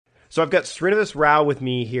So I've got Srinivas Rao with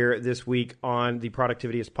me here this week on the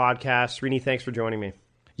Productivityist podcast. Srini, thanks for joining me.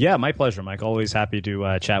 Yeah, my pleasure, Mike. Always happy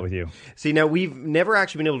to chat with you. See, now we've never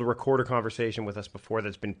actually been able to record a conversation with us before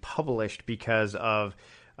that's been published because of,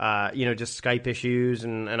 just Skype issues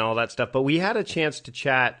and all that stuff. But we had a chance to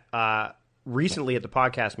chat recently at the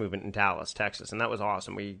podcast movement in Dallas, Texas, and that was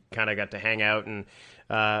awesome. We kind of got to hang out and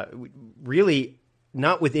really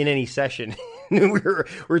not within any session. we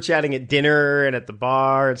were chatting at dinner and at the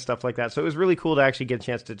bar and stuff like that. So it was really cool to actually get a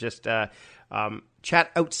chance to just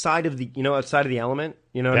chat outside of the element.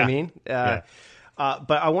 You know what I mean? But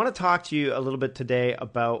I want to talk to you a little bit today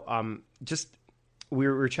about we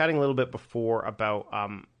were chatting a little bit before about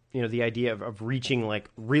the idea of reaching like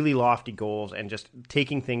really lofty goals and just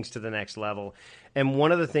taking things to the next level. And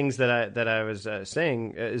one of the things that I was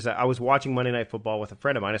saying is that I was watching Monday Night Football with a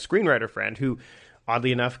friend of mine, a screenwriter friend who,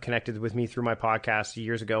 oddly enough, connected with me through my podcast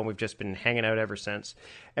years ago, and we've just been hanging out ever since.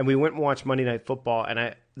 And we went and watched Monday Night Football,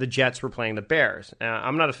 and the Jets were playing the Bears.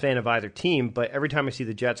 I'm not a fan of either team, but every time I see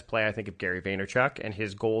the Jets play, I think of Gary Vaynerchuk and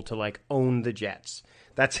his goal to like own the Jets.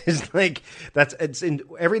 That's his it's in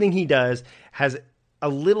everything he does has a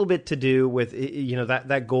little bit to do with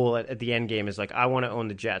that goal at the end game is like, I want to own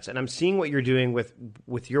the Jets. And I'm seeing what you're doing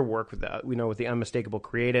with your work with the Unmistakable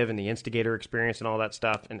Creative and the Instigator experience and all that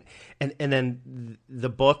stuff, and then the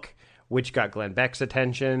book, which got Glenn Beck's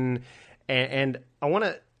attention, and I want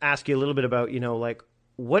to ask you a little bit about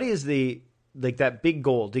what is that big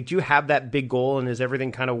goal? Did you have that big goal, and is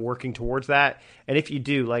everything kind of working towards that? And if you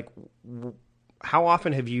do, how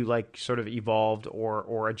often have you sort of evolved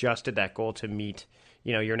or adjusted that goal to meet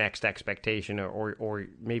your next expectation, or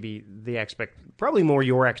maybe probably more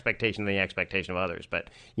your expectation than the expectation of others, but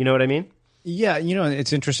you know what I mean? Yeah,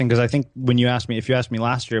 it's interesting because I think if you asked me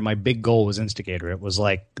last year, my big goal was Instigator. It was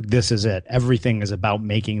like, this is it. Everything is about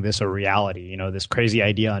making this a reality, this crazy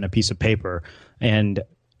idea on a piece of paper. And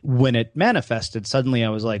when it manifested, suddenly I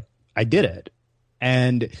was like, I did it.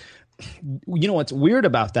 And what's weird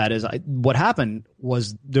about that is what happened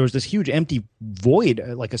was there was this huge empty void,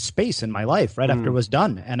 like a space in my life right after it was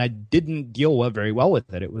done. And I didn't deal very well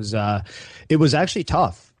with it. It was actually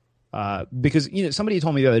tough because, somebody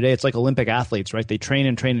told me the other day, it's like Olympic athletes, right? They train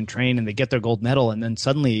and train and train and they get their gold medal. And then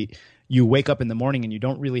suddenly you wake up in the morning and you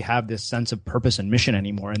don't really have this sense of purpose and mission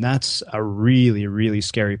anymore. And that's a really, really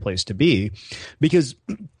scary place to be because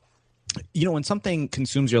when something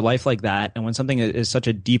consumes your life like that, and when something is such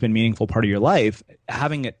a deep and meaningful part of your life,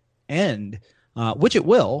 having it end, which it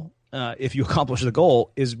will, if you accomplish the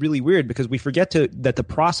goal, is really weird because we forget that the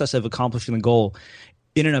process of accomplishing the goal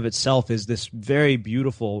in and of itself is this very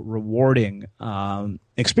beautiful, rewarding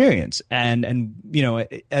experience. And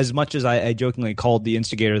as much as I jokingly called the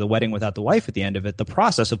Instigator the wedding without the wife at the end of it, the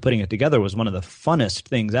process of putting it together was one of the funnest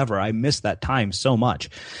things ever. I missed that time so much.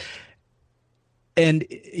 And,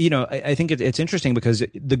 I think it's interesting because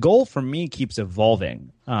the goal for me keeps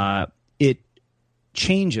evolving. It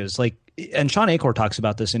changes. And Sean Achor talks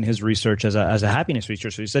about this in his research as a happiness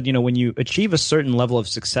researcher. He said, when you achieve a certain level of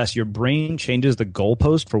success, your brain changes the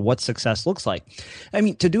goalpost for what success looks like. I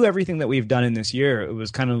mean, to do everything that we've done in this year, it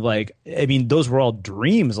was kind of those were all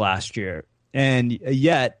dreams last year. And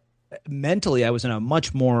yet, mentally, I was in a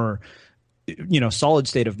much more solid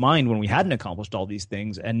state of mind when we hadn't accomplished all these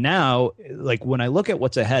things. And now, when I look at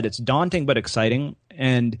what's ahead, it's daunting but exciting.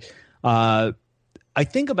 And I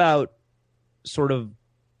think about sort of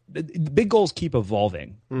big goals keep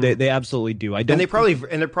evolving. They absolutely do. And they're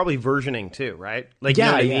probably versioning too, right? You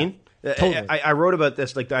know what I mean? Totally. I wrote about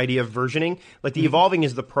this, the idea of versioning. The evolving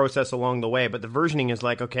is the process along the way, but the versioning is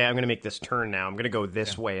okay, I'm going to make this turn now. I'm going to go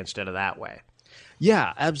this way instead of that way.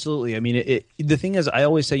 Yeah, absolutely. I mean, the thing is, I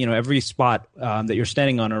always say, every spot that you're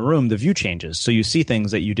standing on in a room, the view changes. So you see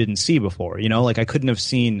things that you didn't see before. I couldn't have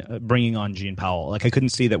seen bringing on Gene Powell. I couldn't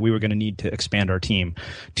see that we were going to need to expand our team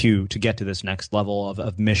to get to this next level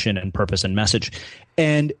of mission and purpose and message.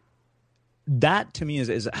 And that to me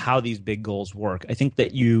is how these big goals work. I think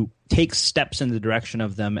that you take steps in the direction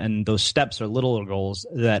of them, and those steps are little goals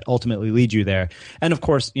that ultimately lead you there. And of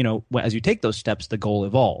course, as you take those steps, the goal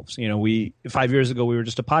evolves. 5 years ago we were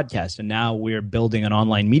just a podcast, and now we're building an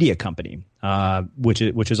online media company, which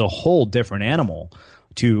is a whole different animal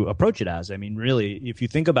to approach it as. I mean, really, if you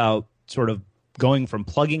think about sort of going from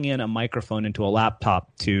plugging in a microphone into a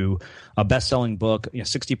laptop to a best-selling book,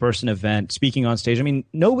 60-person event, speaking on stage. I mean,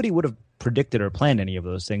 nobody would have predicted or planned any of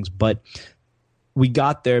those things, but we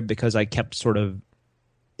got there because I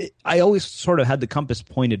always sort of had the compass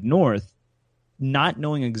pointed north, not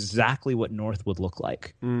knowing exactly what north would look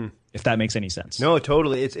like, if that makes any sense. No,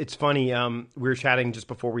 totally. It's funny. We were chatting just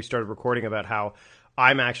before we started recording about how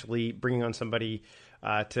I'm actually bringing on somebody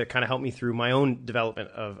to kind of help me through my own development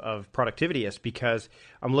of Productivityist, because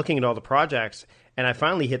I'm looking at all the projects and I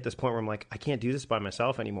finally hit this point where I'm like, I can't do this by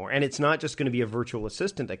myself anymore. And it's not just going to be a virtual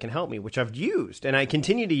assistant that can help me, which I've used, and I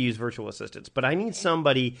continue to use virtual assistants, but I need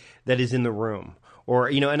somebody that is in the room. Or,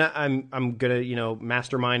 and I'm going to,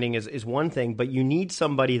 masterminding is one thing, but I need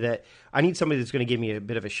somebody that's going to give me a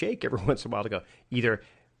bit of a shake every once in a while to go, either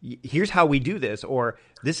here's how we do this, or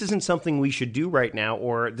this isn't something we should do right now,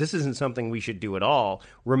 or this isn't something we should do at all.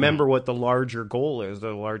 Remember what the larger goal is,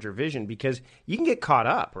 the larger vision, because you can get caught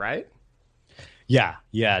up, right?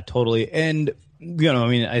 Yeah, totally. And,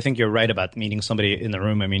 I think you're right about meeting somebody in the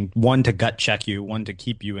room. I mean, one to gut check you, one to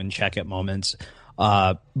keep you in check at moments.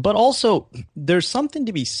 But also, there's something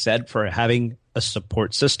to be said for having a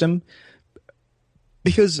support system.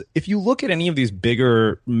 Because if you look at any of these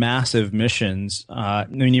bigger, massive missions,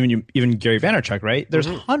 even Gary Vaynerchuk, right? There's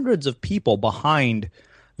hundreds of people behind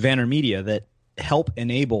VaynerMedia that help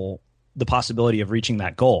enable the possibility of reaching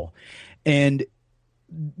that goal. And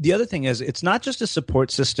the other thing is, it's not just a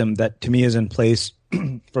support system that, to me, is in place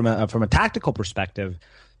from a tactical perspective,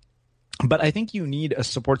 but I think you need a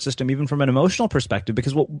support system even from an emotional perspective,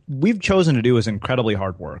 because what we've chosen to do is incredibly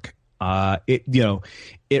hard work.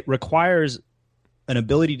 It requires an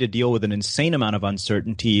ability to deal with an insane amount of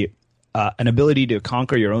uncertainty, an ability to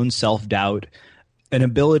conquer your own self-doubt, an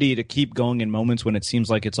ability to keep going in moments when it seems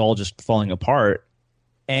like it's all just falling apart.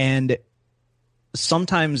 And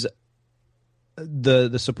sometimes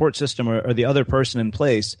the support system or the other person in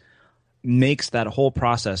place makes that whole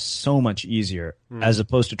process so much easier as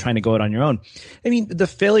opposed to trying to go it on your own. I mean, the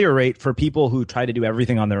failure rate for people who try to do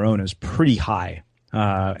everything on their own is pretty high.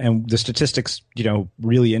 And the statistics,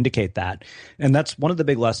 really indicate that. And that's one of the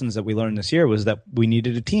big lessons that we learned this year, was that we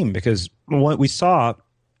needed a team, because what we saw,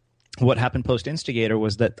 what happened post Instigator,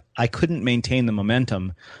 was that I couldn't maintain the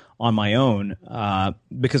momentum on my own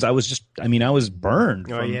because I was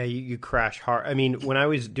burned. Oh, yeah, you crash hard. I mean, when I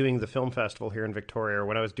was doing the film festival here in Victoria, or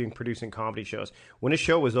when I was producing comedy shows, when a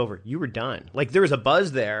show was over, you were done. Like, there was a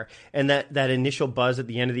buzz there, and that initial buzz at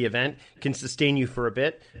the end of the event can sustain you for a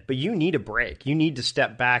bit, but you need a break. You need to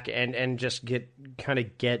step back and just get out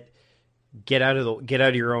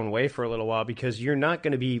of your own way for a little while, because you're not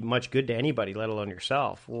going to be much good to anybody, let alone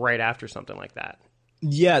yourself, right after something like that.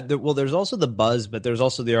 Yeah, there's also the buzz, but there's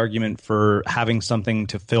also the argument for having something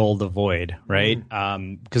to fill the void, right?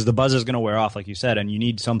 Because the buzz is going to wear off, like you said, and you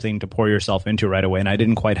need something to pour yourself into right away. And I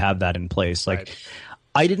didn't quite have that in place. Like,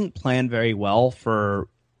 I didn't plan very well for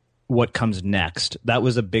what comes next. That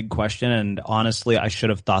was a big question, and honestly, I should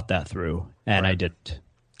have thought that through, and I didn't.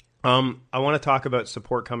 I want to talk about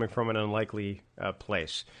support coming from an unlikely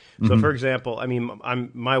place. So, for example, I mean,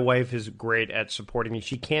 my wife is great at supporting me.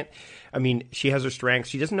 She has her strengths.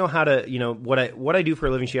 She doesn't know how to, what I do for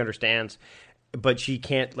a living, she understands, but she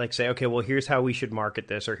can't say, okay, well, here's how we should market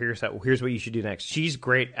this, or here's what you should do next. She's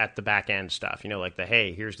great at the back end stuff,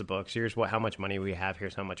 hey, here's the books, here's how much money we have,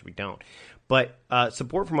 here's how much we don't. But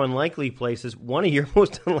support from unlikely places, one of your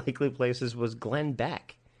most unlikely places was Glenn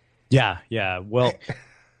Beck. Yeah. Well,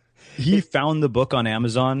 he found the book on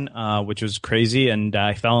Amazon, which was crazy, and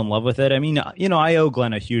I fell in love with it. I mean, I owe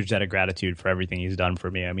Glenn a huge debt of gratitude for everything he's done for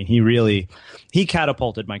me. I mean, he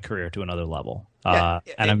catapulted my career to another level, and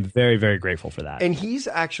I'm very, very grateful for that. And he's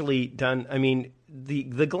actually done, I mean, the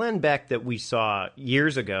Glenn Beck that we saw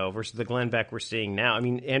years ago versus the Glenn Beck we're seeing now. I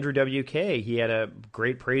mean, Andrew WK, he had a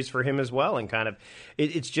great praise for him as well, and kind of,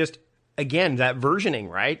 it's just, again, that versioning,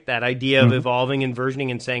 right? That idea of evolving and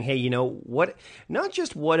versioning and saying, hey, what? Not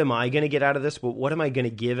just what am I going to get out of this, but what am I going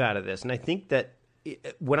to give out of this? And I think that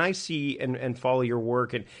when I see and follow your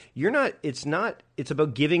work, and it's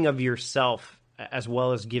about giving of yourself as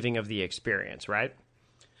well as giving of the experience, right?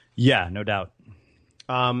 Yeah, no doubt.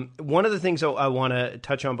 One of the things I want to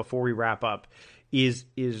touch on before we wrap up is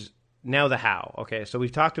now the how. Okay, so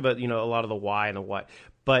we've talked about, a lot of the why and the what,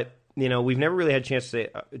 but we've never really had a chance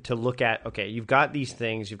to look at, okay, you've got these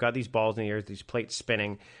things, you've got these balls in the air, these plates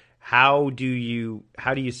spinning. How do you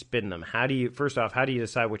spin them? First off, how do you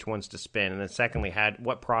decide which ones to spin? And then secondly,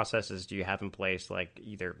 what processes do you have in place? Like,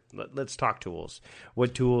 let's talk tools.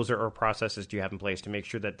 What tools or processes do you have in place to make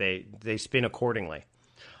sure that they spin accordingly?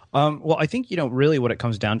 Well, I think, really what it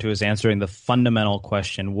comes down to is answering the fundamental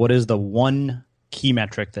question: what is the one key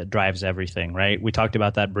metric that drives everything, right? We talked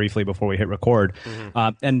about that briefly before we hit record.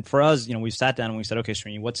 And for us, we sat down and we said, okay,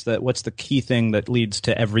 Srini, what's the key thing that leads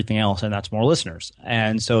to everything else? And that's more listeners.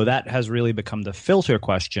 And so that has really become the filter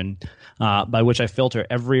question, by which I filter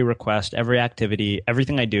every request, every activity,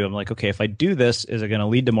 everything I do. I'm like, okay, if I do this, is it going to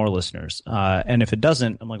lead to more listeners? And if it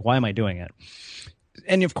doesn't, I'm like, why am I doing it?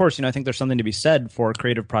 and of course, I think there's something to be said for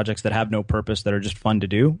creative projects that have no purpose, that are just fun to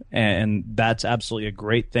do. And that's absolutely a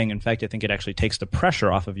great thing. In fact, I think it actually takes the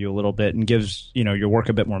pressure off of you a little bit and gives, your work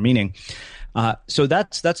a bit more meaning. So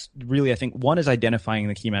that's really, I think, one is identifying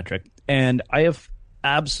the key metric. And I have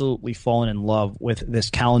absolutely fallen in love with this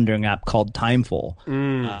calendaring app called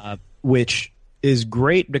Timeful, which is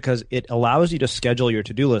great because it allows you to schedule your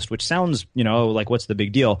to-do list, which sounds, like what's the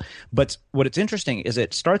big deal? But what it's interesting is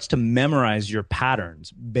it starts to memorize your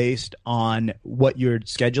patterns based on what you're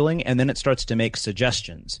scheduling, and then it starts to make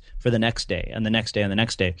suggestions for the next day and the next day and the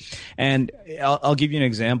next day. And I'll give you an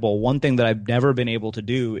example. One thing that I've never been able to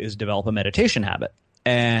do is develop a meditation habit.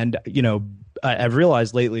 And, I've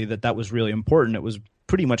realized lately that was really important. It was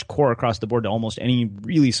pretty much core across the board to almost any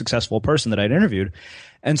really successful person that I'd interviewed.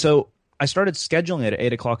 And so I started scheduling it at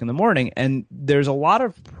 8 o'clock in the morning, and there's a lot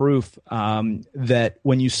of proof that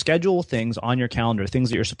when you schedule things on your calendar,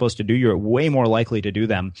 things that you're supposed to do, you're way more likely to do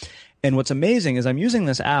them. And what's amazing is I'm using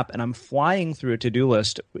this app and I'm flying through a to-do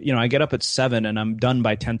list. I get up at 7 and I'm done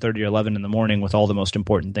by 10:30 or 11 in the morning with all the most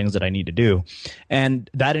important things that I need to do. And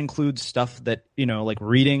that includes stuff that, like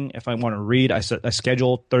reading. If I want to read, I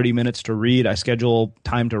schedule 30 minutes to read. I schedule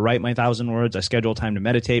time to write my 1,000 words. I schedule time to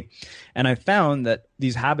meditate. And I found that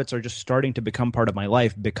these habits are just starting to become part of my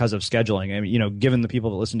life because of scheduling. I mean, given the people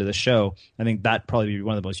that listen to this show, I think that probably be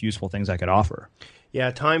one of the most useful things I could offer. Yeah,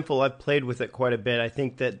 Timeful, I've played with it quite a bit. I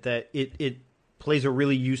think that it plays a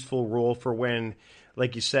really useful role for when,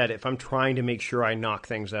 like you said, if I'm trying to make sure I knock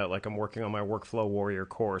things out, like I'm working on my Workflow Warrior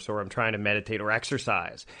course, or I'm trying to meditate or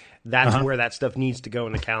exercise, that's where that stuff needs to go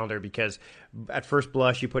in the calendar, because at first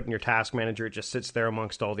blush, you put in your task manager, it just sits there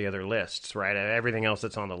amongst all the other lists, right? Everything else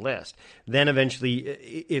that's on the list. Then eventually,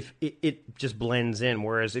 if it just blends in,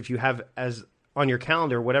 whereas if you have as on your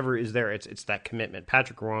calendar, whatever is there, it's that commitment.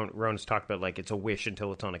 Patrick Rowan's talked about, like, it's a wish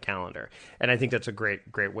until it's on a calendar. And I think that's a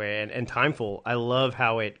great way. And Timeful, I love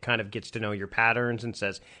how it kind of gets to know your patterns and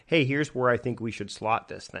says, hey, here's where I think we should slot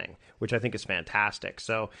this thing, which I think is fantastic.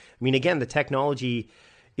 So, I mean, again, the technology,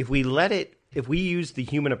 if we use the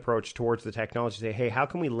human approach towards the technology, say, hey, how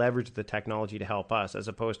can we leverage the technology to help us, as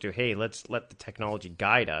opposed to, hey, let's let the technology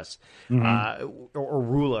guide us, or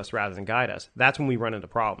rule us rather than guide us. That's when we run into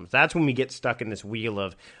problems. That's when we get stuck in this wheel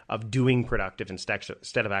of doing productive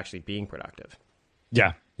instead of actually being productive.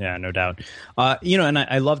 Yeah, no doubt. And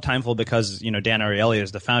I love Timeful because, Dan Ariely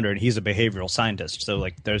is the founder and he's a behavioral scientist. So,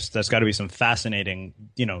 like, there's got to be some fascinating,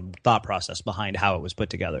 thought process behind how it was put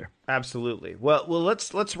together. Absolutely. Well,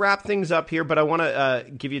 let's wrap things up here, but I want to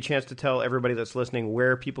give you a chance to tell everybody that's listening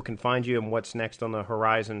where people can find you and what's next on the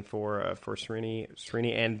horizon for Srini,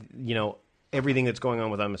 and, everything that's going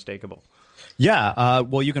on with Unmistakable. Yeah.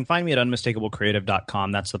 Well, you can find me at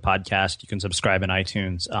unmistakablecreative.com. That's the podcast. You can subscribe in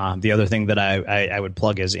iTunes. The other thing that I would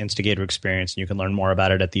plug is Instigator Experience, and you can learn more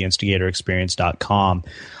about it at theinstigatorexperience.com.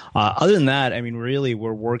 Other than that, I mean, really,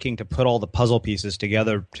 we're working to put all the puzzle pieces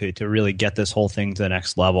together to really get this whole thing to the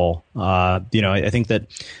next level. I think that,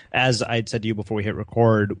 as I'd said to you before we hit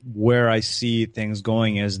record, where I see things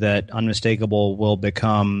going is that Unmistakable will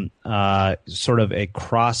become sort of a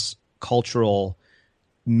cross-cultural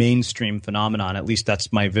mainstream phenomenon. At least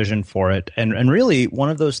that's my vision for it. And really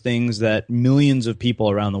one of those things that millions of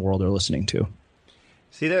people around the world are listening to.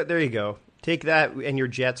 See, there you go. Take that and your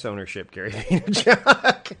Jets ownership, Gary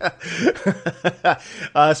Vaynerchuk.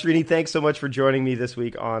 Srini, thanks so much for joining me this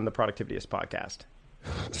week on the Productivityist podcast.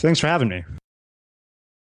 Thanks for having me.